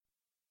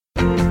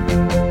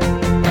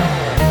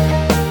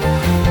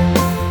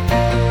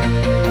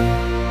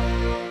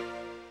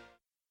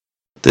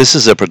This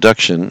is a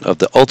production of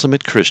the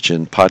Ultimate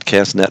Christian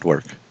Podcast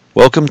Network.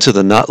 Welcome to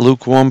the Not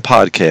Lukewarm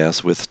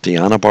Podcast with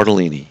Deanna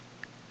Bartolini,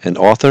 an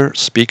author,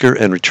 speaker,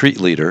 and retreat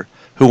leader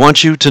who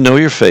wants you to know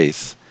your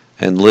faith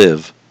and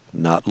live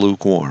not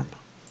lukewarm.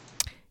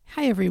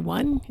 Hi,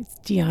 everyone. It's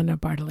Deanna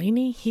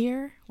Bartolini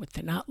here with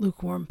the Not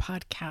Lukewarm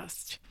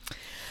Podcast.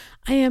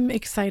 I am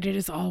excited,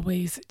 as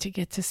always, to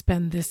get to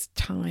spend this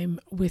time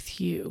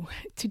with you.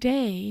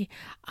 Today,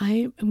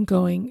 I am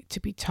going to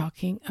be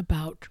talking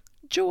about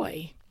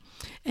joy.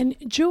 And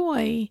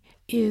joy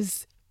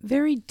is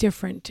very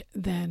different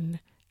than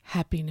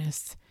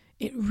happiness.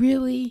 It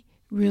really,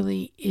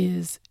 really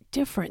is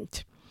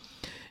different.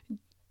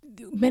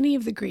 Many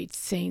of the great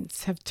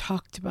saints have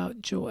talked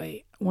about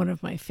joy. One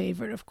of my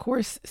favorite, of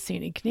course,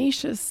 St.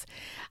 Ignatius.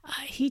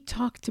 He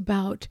talked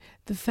about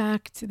the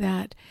fact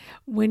that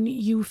when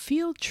you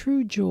feel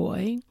true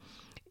joy,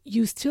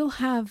 you still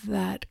have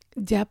that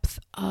depth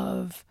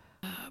of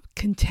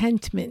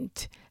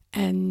contentment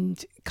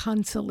and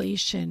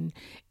consolation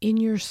in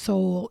your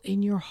soul,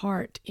 in your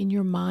heart, in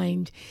your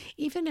mind,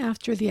 even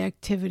after the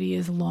activity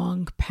is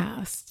long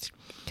past.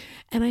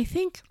 And I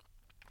think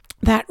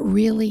that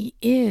really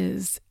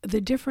is the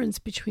difference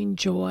between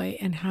joy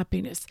and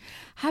happiness.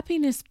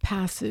 Happiness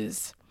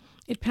passes.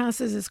 It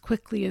passes as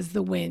quickly as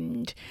the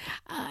wind.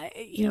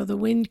 The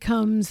wind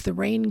comes, the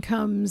rain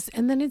comes,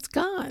 and then it's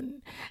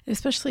gone.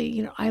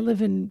 Especially, I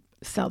live in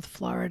South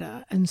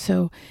Florida, and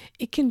so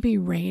it can be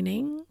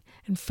raining,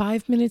 and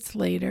 5 minutes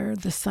later,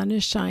 the sun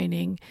is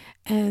shining,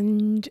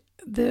 and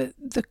the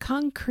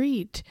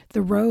concrete,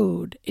 the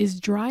road is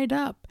dried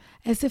up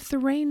as if the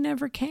rain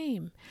never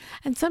came.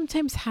 And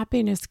sometimes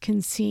happiness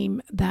can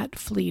seem that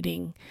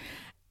fleeting.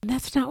 And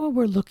that's not what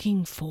we're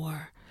looking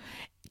for.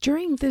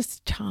 During this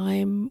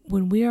time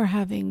when we are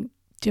having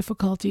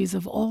difficulties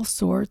of all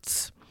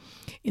sorts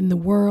in the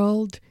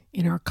world,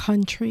 in our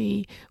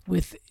country,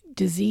 with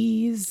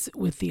disease,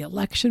 with the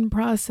election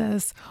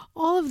process,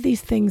 all of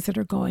these things that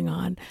are going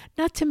on,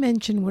 not to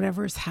mention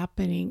whatever is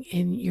happening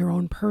in your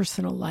own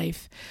personal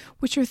life,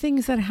 which are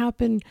things that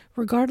happen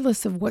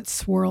regardless of what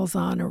swirls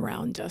on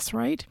around us,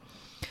 right?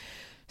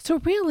 So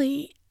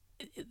really,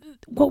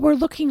 what we're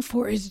looking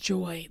for is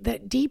joy,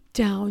 that deep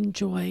down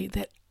joy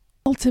that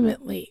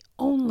ultimately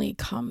only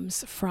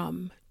comes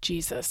from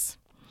Jesus.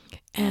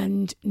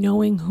 And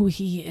knowing who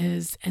he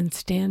is and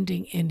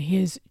standing in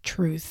his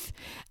truth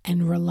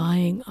and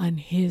relying on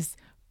his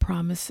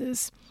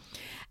promises.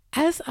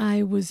 As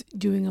I was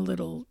doing a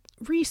little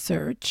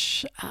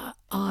research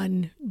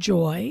on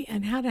joy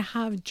and how to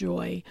have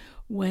joy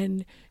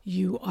when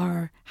you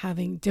are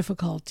having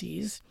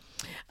difficulties,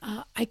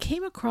 I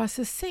came across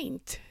a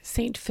saint,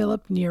 Saint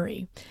Philip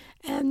Neri.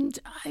 And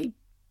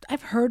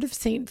I've heard of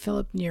St.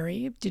 Philip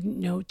Neri, didn't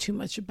know too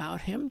much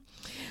about him,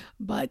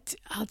 but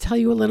I'll tell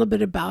you a little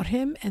bit about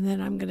him, and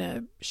then I'm going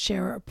to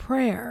share a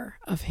prayer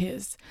of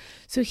his.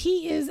 So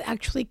he is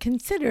actually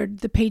considered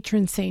the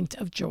patron saint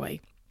of joy.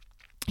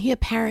 He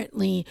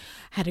apparently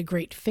had a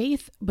great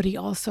faith, but he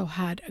also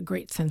had a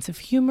great sense of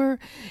humor,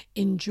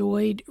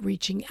 enjoyed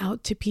reaching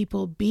out to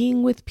people,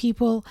 being with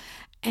people,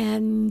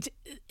 and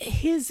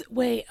his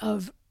way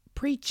of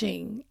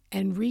preaching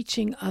and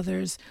reaching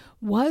others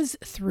was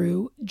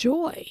through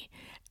joy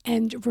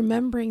and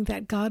remembering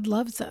that God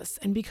loves us.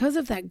 And because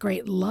of that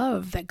great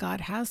love that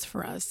God has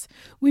for us,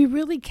 we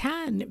really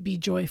can be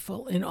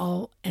joyful in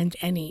all and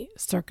any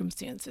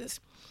circumstances.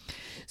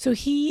 So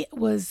he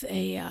was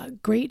a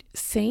great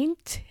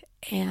saint,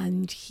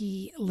 and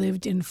he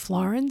lived in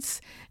Florence,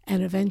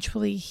 and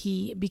eventually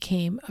he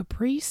became a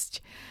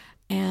priest,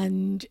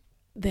 and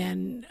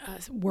then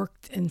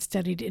worked and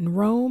studied in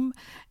Rome,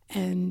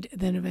 and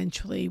then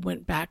eventually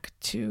went back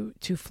to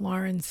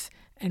Florence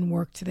and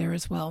worked there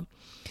as well.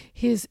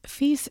 His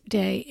feast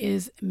day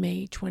is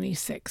May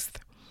 26th.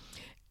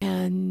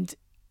 And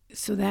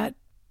so that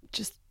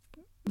just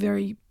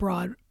very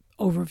broad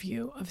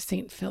overview of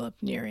St. Philip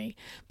Neri.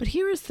 But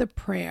here is the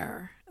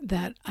prayer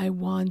that I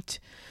want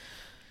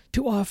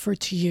to offer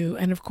to you.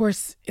 And of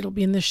course, it'll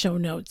be in the show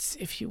notes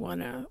if you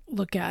want to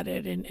look at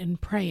it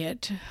and pray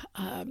it.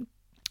 And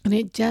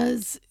it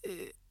does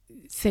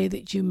say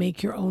that you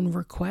make your own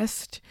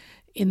request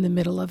in the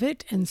middle of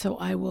it. And so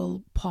I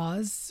will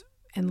pause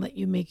and let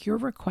you make your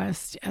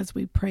request as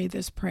we pray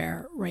this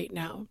prayer right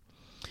now.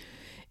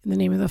 In the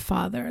name of the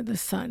Father, the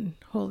Son,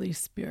 Holy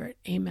Spirit.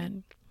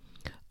 Amen.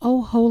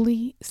 O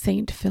holy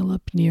Saint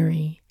Philip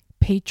Neri,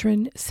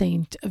 patron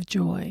saint of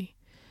joy,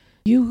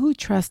 you who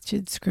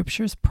trusted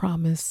Scripture's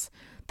promise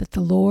that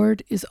the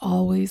Lord is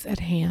always at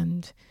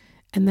hand,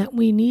 and that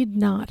we need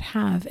not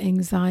have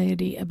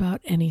anxiety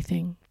about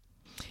anything.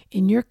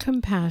 In your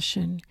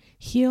compassion,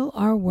 heal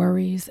our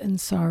worries and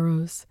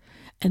sorrows,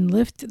 and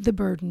lift the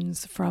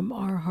burdens from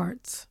our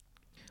hearts.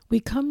 We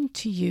come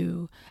to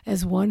you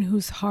as one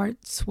whose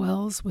heart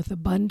swells with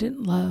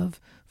abundant love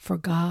for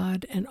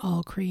God and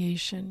all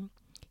creation.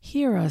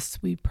 Hear us,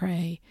 we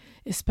pray,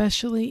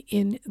 especially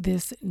in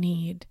this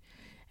need.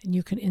 And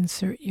you can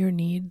insert your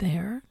need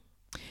there.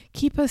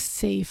 Keep us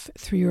safe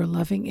through your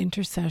loving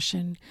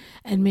intercession,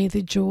 and may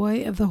the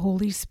joy of the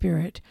Holy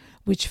Spirit,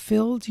 which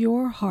filled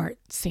your heart,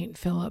 St.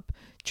 Philip,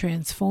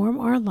 transform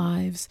our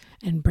lives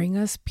and bring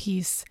us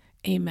peace.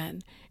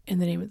 Amen. In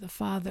the name of the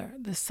Father,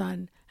 the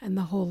Son, and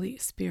the Holy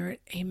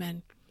Spirit.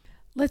 Amen.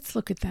 Let's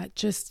look at that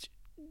just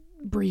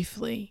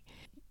briefly.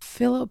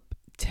 Philip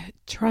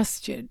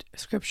trusted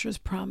Scripture's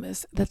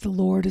promise that the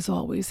Lord is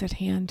always at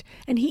hand,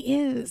 and He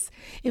is.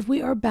 If we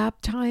are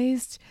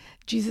baptized,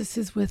 Jesus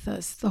is with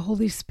us, the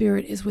Holy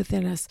Spirit is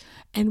within us,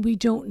 and we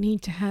don't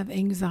need to have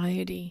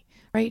anxiety,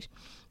 right?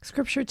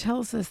 Scripture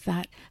tells us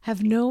that.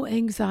 Have no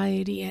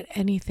anxiety at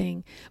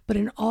anything, but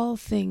in all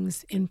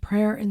things, in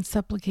prayer and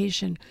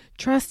supplication,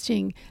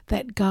 trusting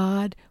that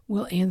God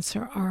will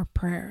answer our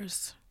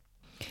prayers.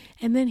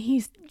 And then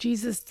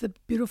Jesus, the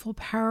beautiful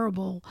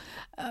parable,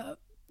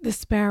 the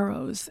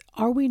sparrows.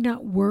 Are we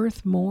not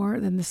worth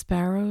more than the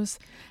sparrows?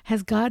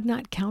 Has God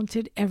not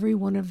counted every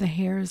one of the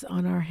hairs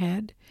on our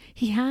head?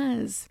 He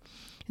has.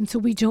 And so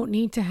we don't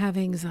need to have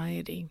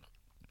anxiety.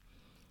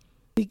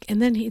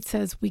 And then it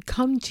says, we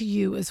come to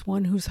you as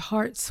one whose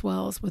heart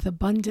swells with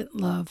abundant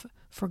love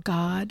for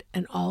God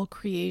and all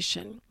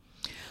creation.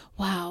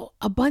 Wow,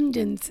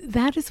 abundance,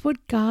 that is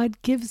what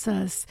God gives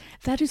us.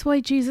 That is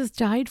why Jesus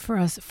died for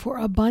us, for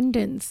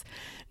abundance,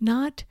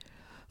 not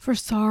for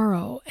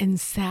sorrow and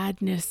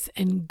sadness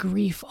and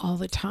grief all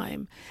the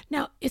time.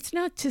 Now, it's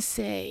not to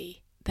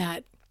say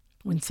that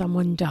when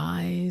someone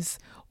dies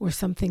or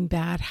something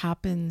bad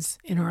happens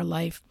in our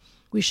life,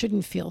 we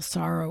shouldn't feel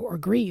sorrow or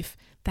grief.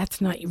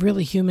 That's not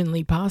really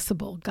humanly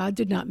possible. God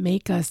did not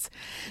make us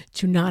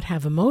to not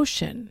have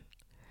emotion.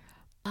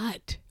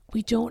 But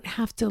we don't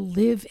have to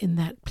live in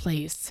that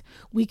place.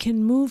 We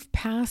can move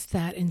past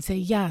that and say,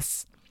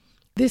 yes,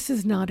 this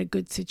is not a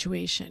good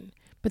situation.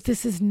 But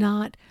this is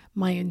not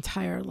my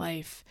entire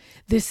life.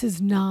 This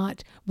is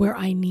not where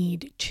I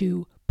need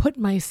to put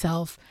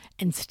myself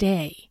and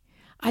stay.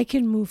 I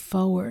can move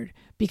forward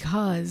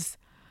because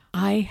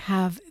I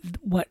have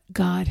what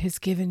God has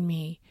given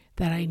me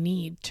that I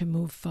need to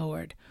move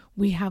forward.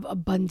 We have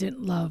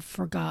abundant love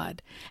for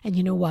God. And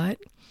you know what?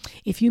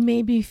 If you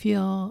maybe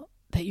feel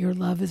that your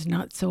love is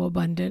not so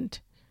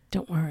abundant,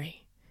 don't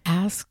worry.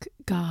 Ask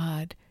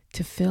God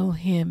to fill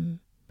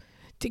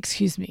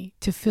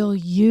to fill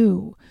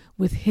you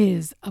with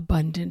His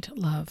abundant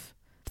love.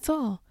 That's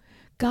all.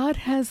 God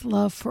has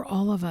love for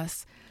all of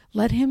us.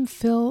 Let Him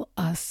fill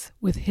us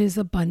with His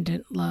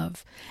abundant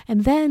love,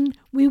 and then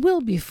we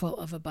will be full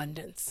of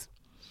abundance.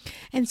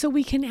 And so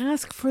we can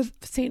ask for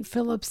St.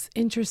 Philip's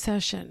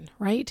intercession,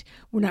 right?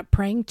 We're not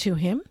praying to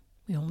him.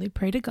 We only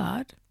pray to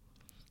God.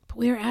 But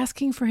we are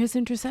asking for His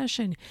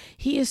intercession.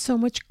 He is so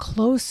much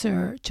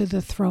closer to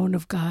the throne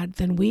of God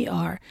than we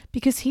are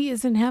because He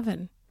is in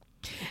heaven.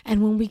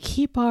 And when we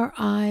keep our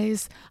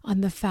eyes on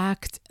the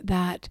fact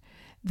that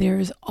there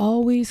is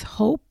always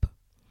hope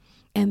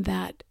and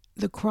that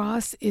the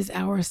cross is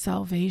our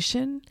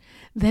salvation,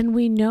 then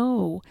we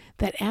know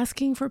that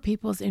asking for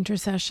people's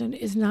intercession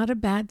is not a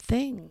bad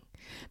thing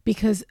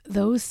because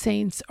those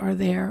saints are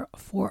there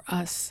for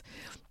us.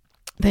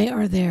 They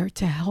are there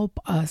to help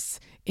us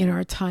in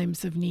our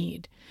times of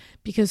need.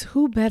 Because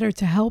who better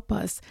to help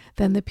us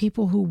than the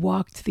people who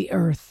walked the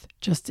earth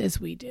just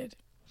as we did?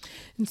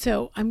 And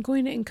so I'm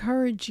going to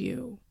encourage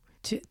you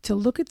to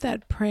look at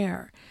that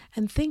prayer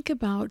and think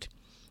about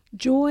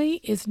joy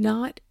is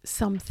not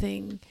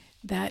something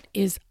that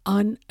is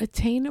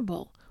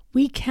unattainable.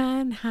 We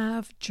can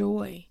have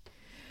joy.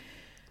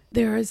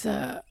 There is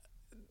a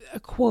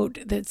quote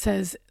that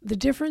says, the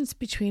difference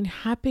between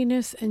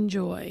happiness and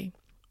joy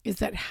is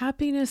that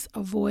happiness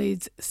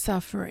avoids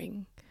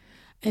suffering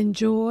and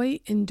joy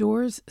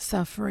endures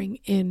suffering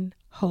in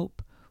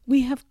hope.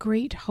 We have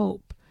great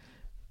hope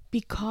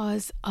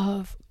because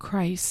of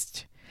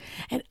Christ.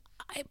 And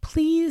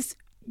please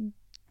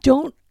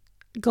don't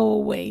go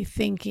away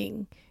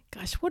thinking,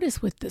 gosh, what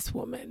is with this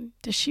woman?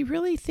 Does she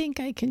really think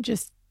I can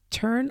just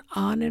turn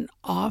on and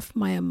off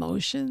my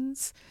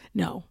emotions?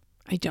 No,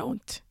 I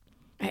don't.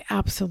 I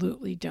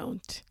absolutely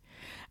don't.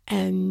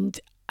 And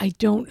I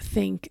don't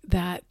think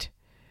that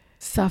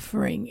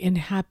suffering in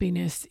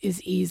happiness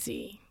is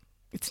easy.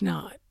 It's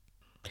not.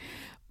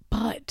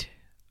 But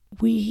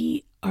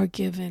we are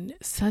given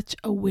such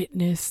a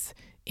witness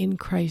in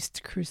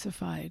Christ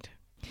crucified.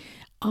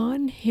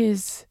 On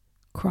His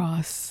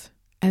cross,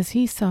 as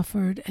He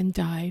suffered and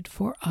died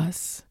for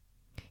us,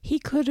 He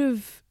could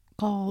have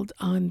called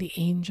on the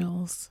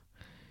angels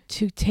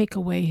to take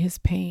away His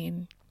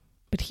pain,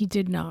 but He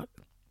did not.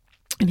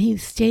 And He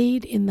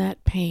stayed in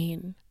that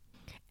pain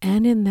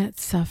and in that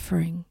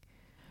suffering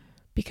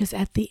because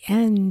at the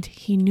end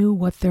He knew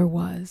what there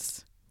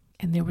was,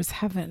 and there was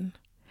heaven.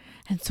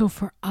 And so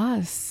for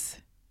us,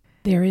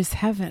 there is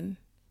heaven.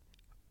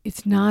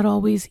 It's not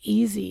always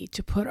easy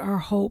to put our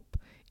hope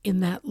in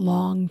that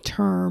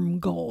long-term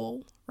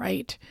goal,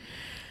 right?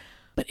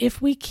 But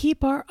if we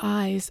keep our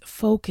eyes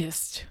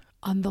focused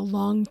on the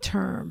long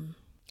term,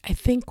 I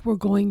think we're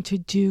going to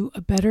do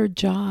a better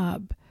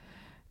job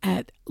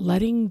at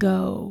letting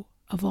go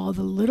of all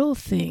the little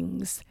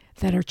things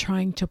that are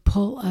trying to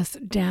pull us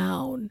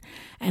down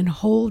and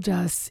hold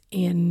us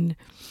in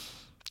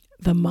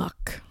the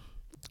muck.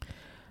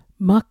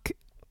 Muck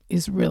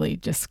is really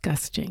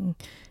disgusting.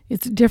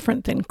 It's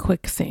different than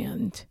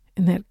quicksand.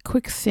 And that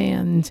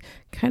quicksand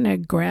kind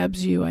of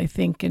grabs you, I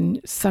think,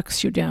 and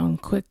sucks you down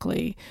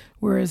quickly.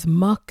 Whereas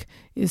muck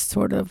is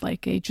sort of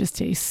like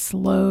just a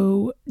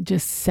slow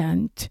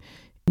descent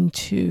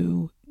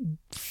into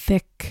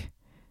thick,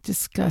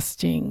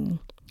 disgusting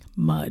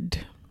mud.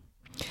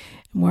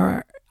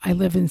 Where I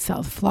live in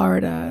South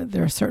Florida,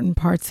 there are certain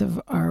parts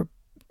of our,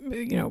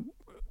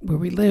 where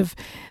we live,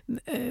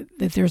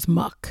 that there's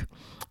muck.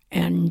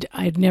 And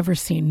I'd never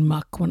seen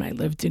muck when I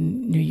lived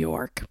in New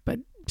York,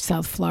 but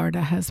South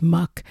Florida has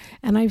muck,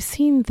 and I've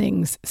seen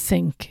things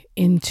sink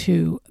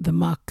into the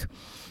muck,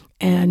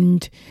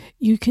 and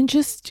you can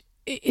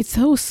it's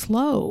so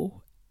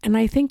slow. And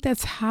I think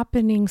that's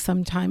happening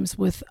sometimes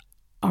with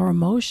our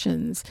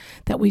emotions,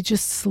 that we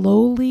just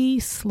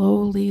slowly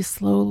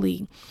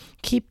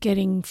keep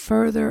getting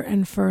further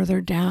and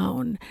further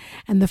down.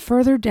 And the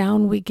further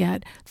down we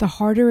get, the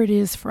harder it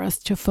is for us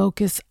to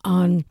focus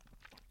on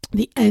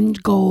the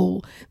end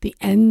goal, the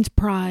end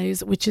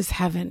prize, which is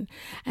heaven.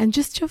 And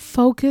just to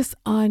focus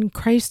on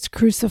Christ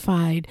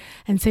crucified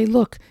and say,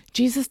 look,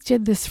 Jesus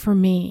did this for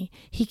me.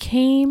 He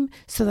came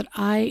so that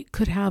I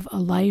could have a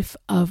life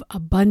of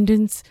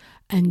abundance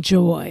and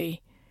joy,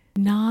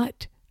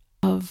 not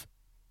of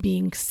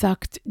being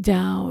sucked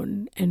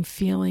down and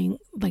feeling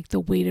like the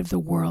weight of the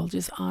world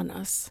is on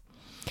us.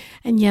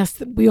 And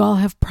yes, we all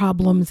have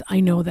problems.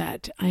 I know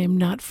that. I am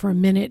not for a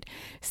minute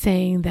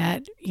saying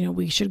that,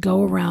 we should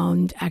go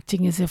around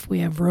acting as if we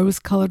have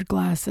rose-colored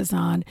glasses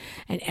on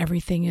and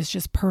everything is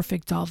just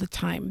perfect all the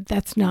time.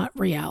 That's not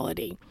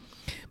reality.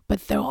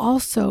 But there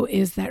also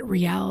is that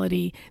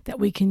reality that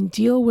we can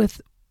deal with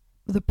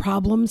the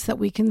problems that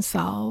we can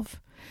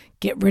solve,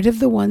 get rid of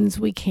the ones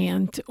we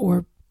can't,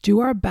 or do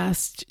our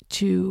best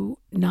to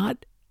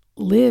not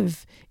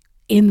live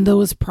in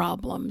those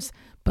problems,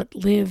 but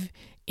live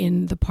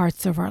in the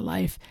parts of our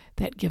life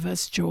that give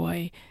us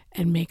joy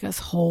and make us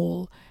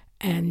whole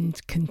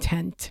and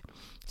content.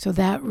 So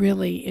that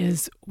really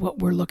is what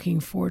we're looking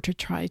for to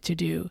try to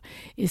do,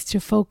 is to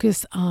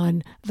focus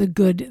on the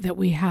good that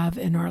we have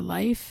in our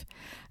life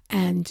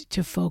and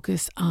to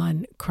focus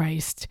on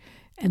Christ.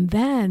 And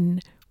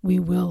then we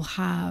will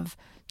have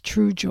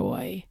true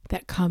joy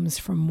that comes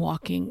from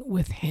walking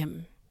with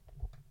Him.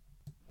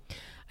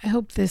 I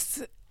hope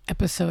this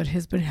episode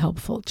has been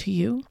helpful to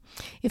you.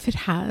 If it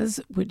has,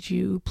 would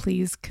you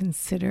please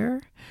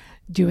consider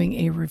doing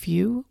a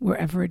review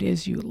wherever it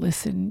is you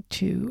listen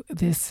to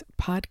this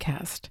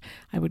podcast?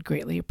 I would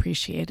greatly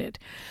appreciate it.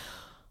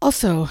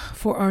 Also,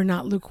 for our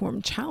Not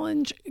Lukewarm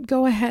Challenge,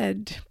 go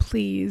ahead,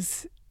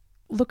 please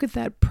look at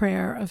that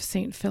prayer of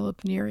St.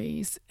 Philip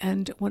Neri's,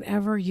 and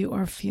whenever you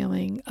are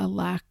feeling a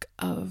lack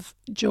of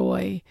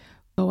joy,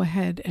 go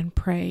ahead and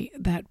pray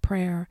that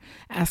prayer,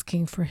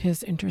 asking for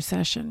his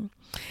intercession.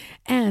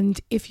 And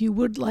if you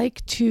would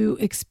like to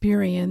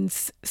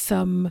experience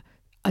some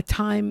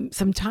time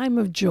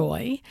of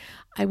joy,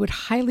 I would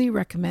highly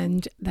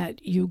recommend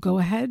that you go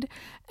ahead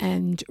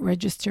and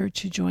register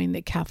to join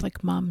the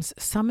Catholic Moms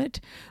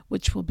Summit,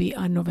 which will be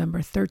on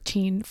November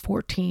 13,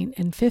 14,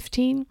 and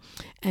 15.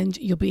 And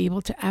you'll be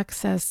able to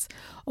access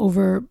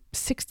over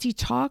 60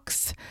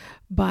 talks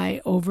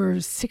by over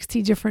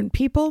 60 different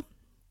people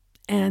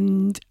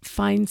and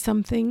find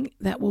something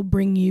that will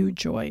bring you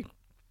joy.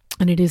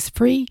 And it is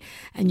free,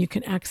 and you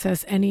can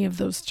access any of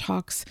those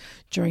talks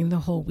during the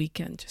whole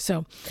weekend.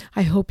 So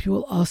I hope you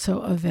will also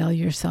avail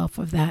yourself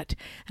of that.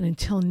 And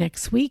until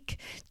next week,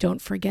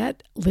 don't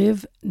forget,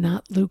 live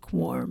not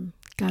lukewarm.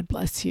 God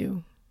bless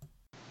you.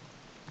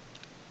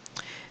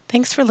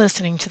 Thanks for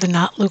listening to the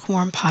Not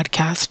Lukewarm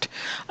podcast,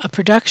 a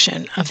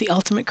production of the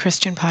Ultimate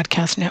Christian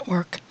Podcast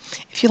Network.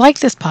 If you like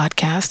this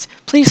podcast,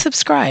 please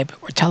subscribe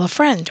or tell a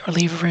friend or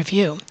leave a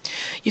review.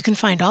 You can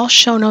find all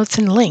show notes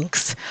and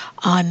links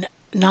on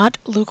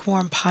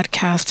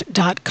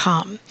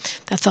notlukewarmpodcast.com.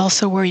 That's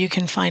also where you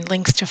can find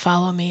links to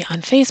follow me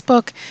on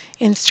Facebook,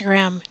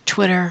 Instagram,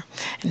 Twitter,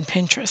 and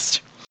Pinterest.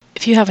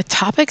 If you have a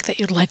topic that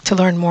you'd like to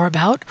learn more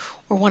about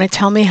or want to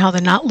tell me how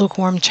the Not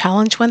Lukewarm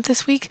Challenge went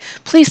this week,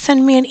 please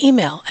send me an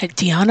email at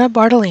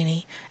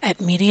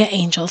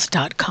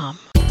dianabartolini@mediaangels.com.